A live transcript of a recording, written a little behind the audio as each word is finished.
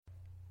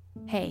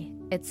Hey,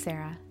 it's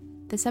Sarah.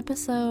 This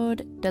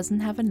episode doesn't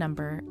have a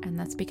number, and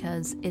that's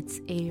because it's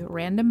a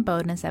random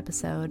bonus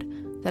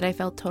episode that I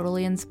felt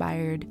totally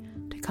inspired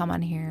to come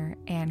on here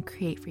and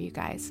create for you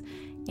guys.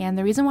 And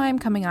the reason why I'm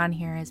coming on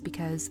here is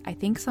because I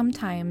think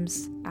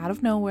sometimes, out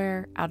of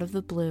nowhere, out of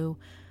the blue,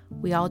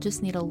 we all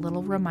just need a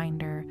little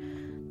reminder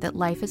that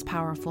life is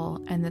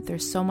powerful and that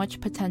there's so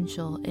much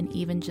potential in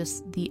even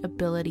just the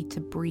ability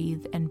to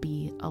breathe and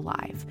be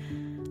alive.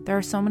 There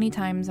are so many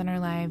times in our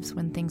lives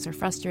when things are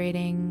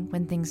frustrating,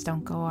 when things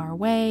don't go our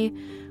way,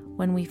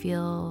 when we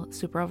feel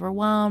super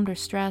overwhelmed or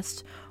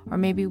stressed, or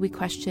maybe we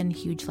question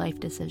huge life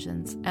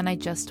decisions. And I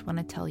just want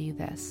to tell you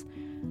this.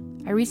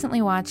 I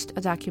recently watched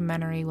a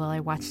documentary. Well,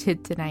 I watched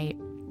it tonight.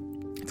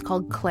 It's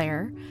called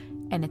Claire,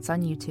 and it's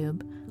on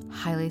YouTube.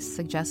 Highly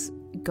suggest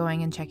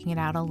going and checking it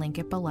out. I'll link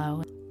it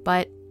below.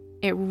 But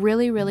it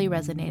really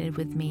resonated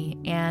with me,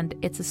 and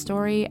it's a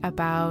story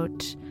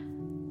about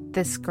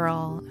this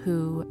girl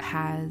who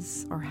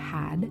has or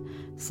had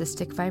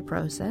cystic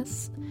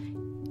fibrosis,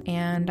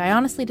 and I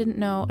honestly didn't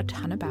know a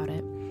ton about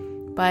it,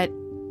 but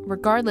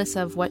regardless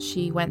of what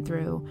she went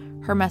through,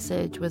 her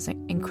message was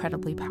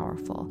incredibly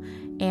powerful,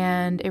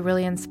 and it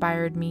really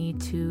inspired me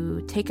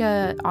to take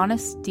a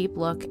honest, deep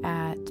look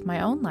at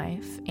my own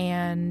life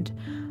and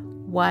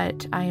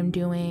what I am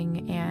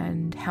doing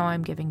and how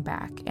I'm giving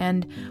back.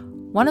 And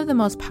one of the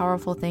most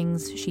powerful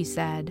things she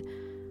said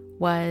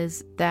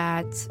was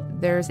that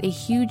there's a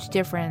huge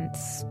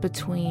difference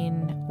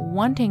between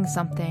wanting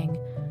something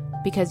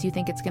because you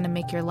think it's going to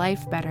make your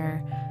life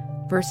better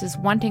versus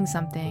wanting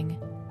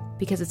something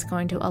because it's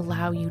going to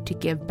allow you to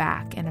give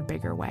back in a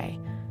bigger way.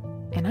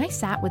 And I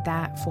sat with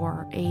that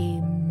for a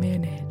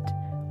minute.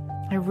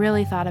 I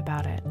really thought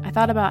about it. I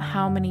thought about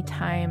how many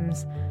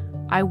times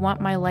I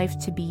want my life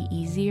to be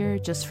easier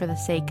just for the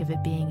sake of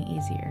it being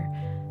easier.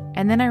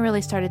 And then I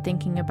really started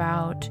thinking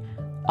about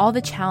all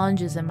the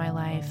challenges in my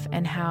life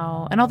and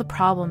all the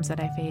problems that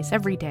I face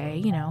every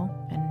day,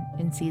 and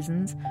in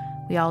seasons,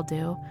 we all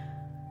do.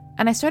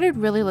 And I started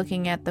really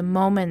looking at the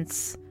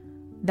moments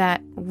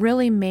that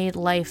really made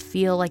life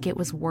feel like it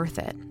was worth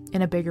it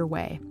in a bigger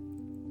way.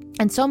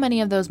 And so many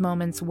of those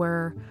moments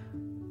were,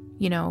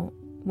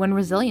 when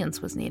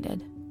resilience was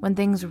needed, when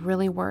things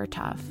really were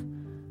tough,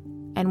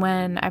 and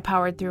when I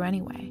powered through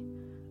anyway.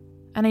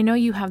 And I know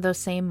you have those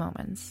same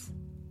moments.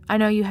 I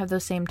know you have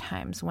those same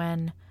times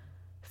when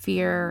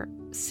fear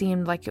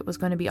seemed like it was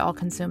going to be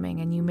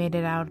all-consuming and you made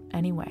it out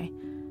anyway.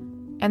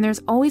 And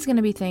there's always going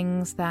to be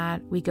things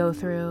that we go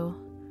through.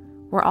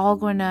 We're all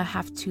going to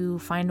have to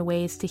find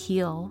ways to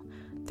heal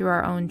through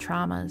our own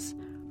traumas.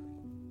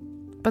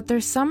 But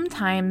there's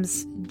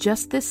sometimes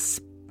just this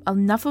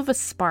enough of a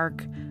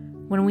spark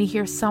when we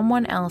hear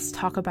someone else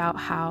talk about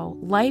how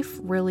life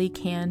really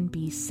can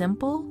be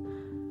simple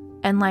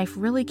and life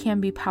really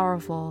can be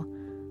powerful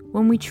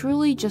when we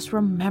truly just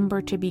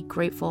remember to be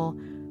grateful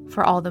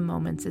for all the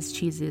moments, as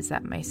cheesy as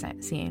that may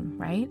seem,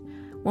 right?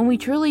 When we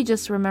truly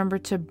just remember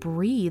to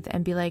breathe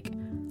and be like,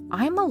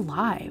 I'm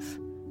alive.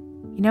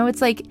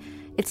 It's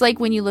like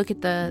when you look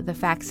at the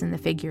facts and the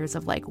figures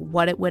of like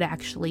what it would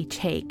actually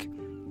take,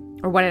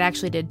 or what it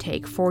actually did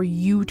take for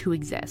you to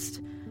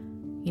exist,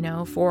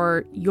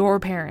 for your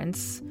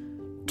parents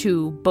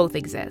to both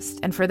exist,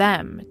 and for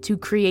them to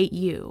create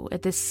you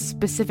at this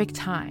specific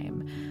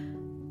time,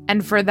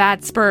 and for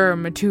that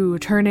sperm to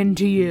turn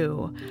into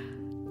you.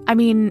 I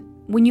mean,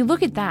 when you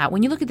look at that,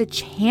 when you look at the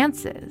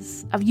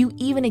chances of you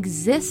even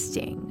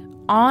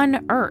existing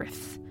on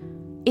Earth,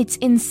 it's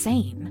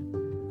insane.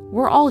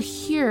 We're all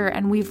here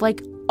and we've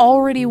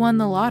already won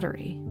the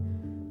lottery.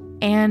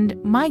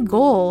 And my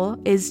goal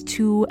is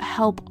to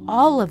help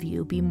all of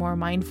you be more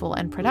mindful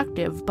and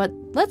productive. But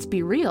let's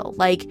be real,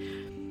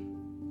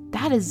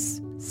 that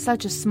is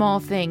such a small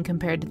thing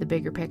compared to the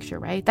bigger picture,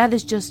 right? That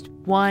is just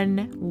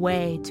one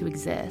way to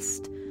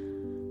exist.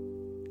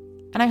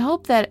 And I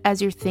hope that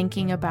as you're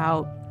thinking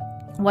about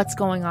what's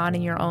going on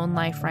in your own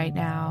life right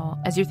now,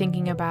 as you're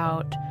thinking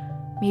about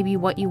maybe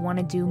what you want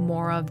to do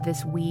more of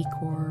this week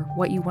or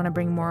what you want to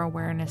bring more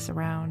awareness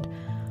around,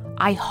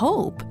 I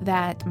hope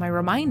that my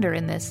reminder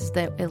in this is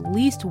that at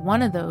least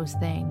one of those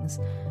things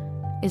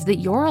is that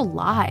you're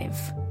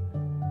alive.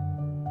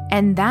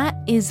 And that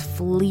is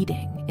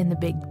fleeting in the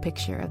big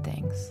picture of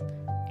things.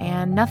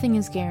 And nothing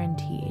is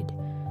guaranteed.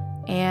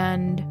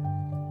 And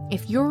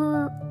if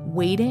you're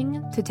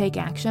waiting to take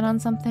action on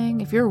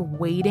something, if you're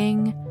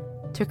waiting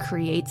to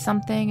create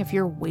something, if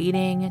you're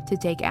waiting to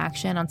take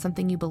action on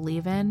something you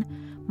believe in,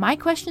 my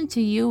question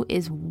to you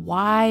is,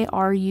 why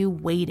are you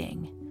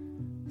waiting?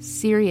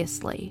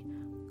 Seriously,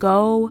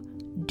 go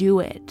do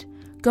it.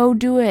 Go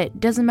do it.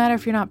 Doesn't matter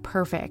if you're not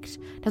perfect.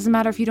 Doesn't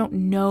matter if you don't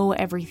know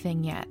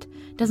everything yet.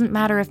 Doesn't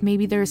matter if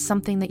maybe there's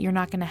something that you're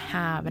not going to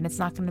have and it's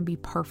not going to be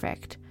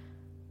perfect.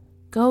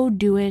 Go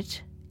do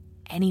it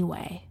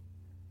anyway.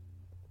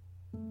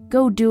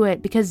 Go do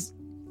it, because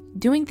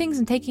doing things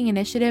and taking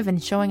initiative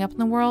and showing up in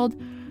the world,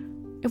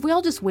 if we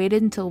all just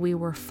waited until we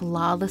were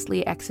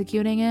flawlessly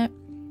executing it,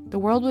 the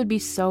world would be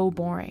so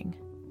boring.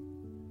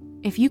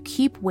 If you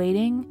keep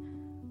waiting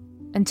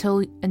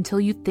until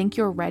you think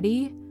you're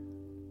ready,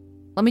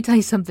 Let me tell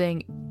you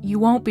something, you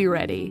won't be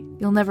ready.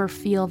 You'll never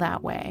feel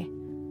that way.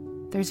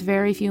 There's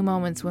very few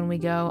moments when we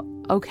go,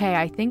 okay,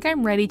 I think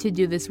I'm ready to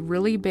do this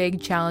really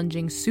big,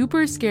 challenging,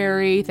 super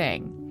scary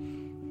thing.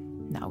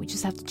 No, we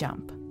just have to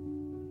jump.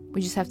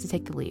 We just have to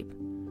take the leap.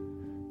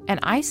 And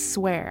I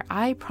swear,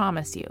 I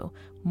promise you,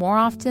 more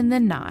often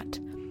than not,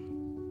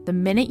 the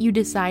minute you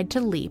decide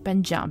to leap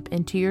and jump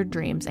into your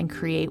dreams and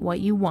create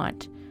what you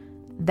want,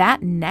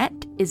 that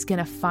net is going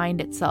to find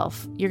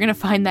itself. You're going to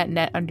find that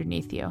net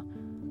underneath you.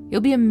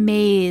 You'll be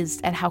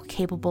amazed at how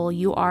capable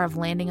you are of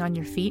landing on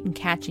your feet and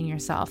catching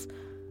yourself.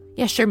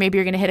 Yeah, sure, maybe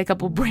you're going to hit a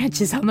couple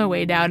branches on the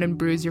way down and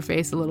bruise your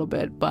face a little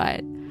bit,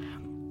 but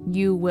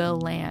you will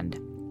land.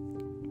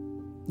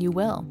 You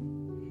will.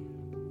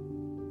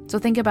 So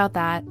think about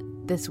that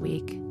this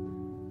week.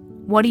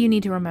 What do you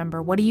need to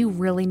remember? What do you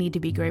really need to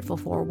be grateful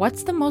for?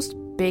 What's the most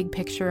big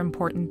picture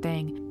important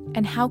thing?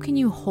 And how can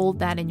you hold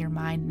that in your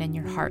mind and in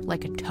your heart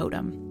like a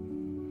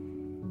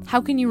totem?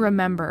 How can you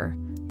remember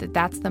that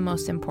that's the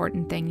most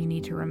important thing you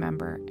need to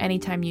remember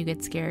anytime you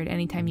get scared,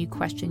 anytime you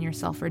question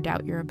yourself or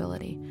doubt your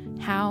ability?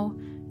 How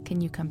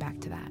can you come back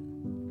to that?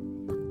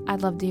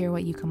 I'd love to hear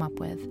what you come up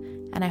with,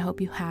 and I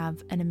hope you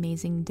have an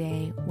amazing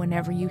day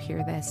whenever you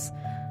hear this.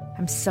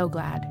 I'm so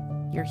glad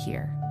you're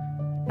here.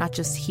 Not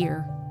just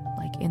here,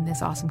 like in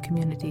this awesome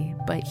community,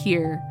 but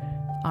here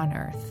on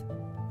Earth.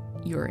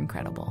 You're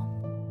incredible.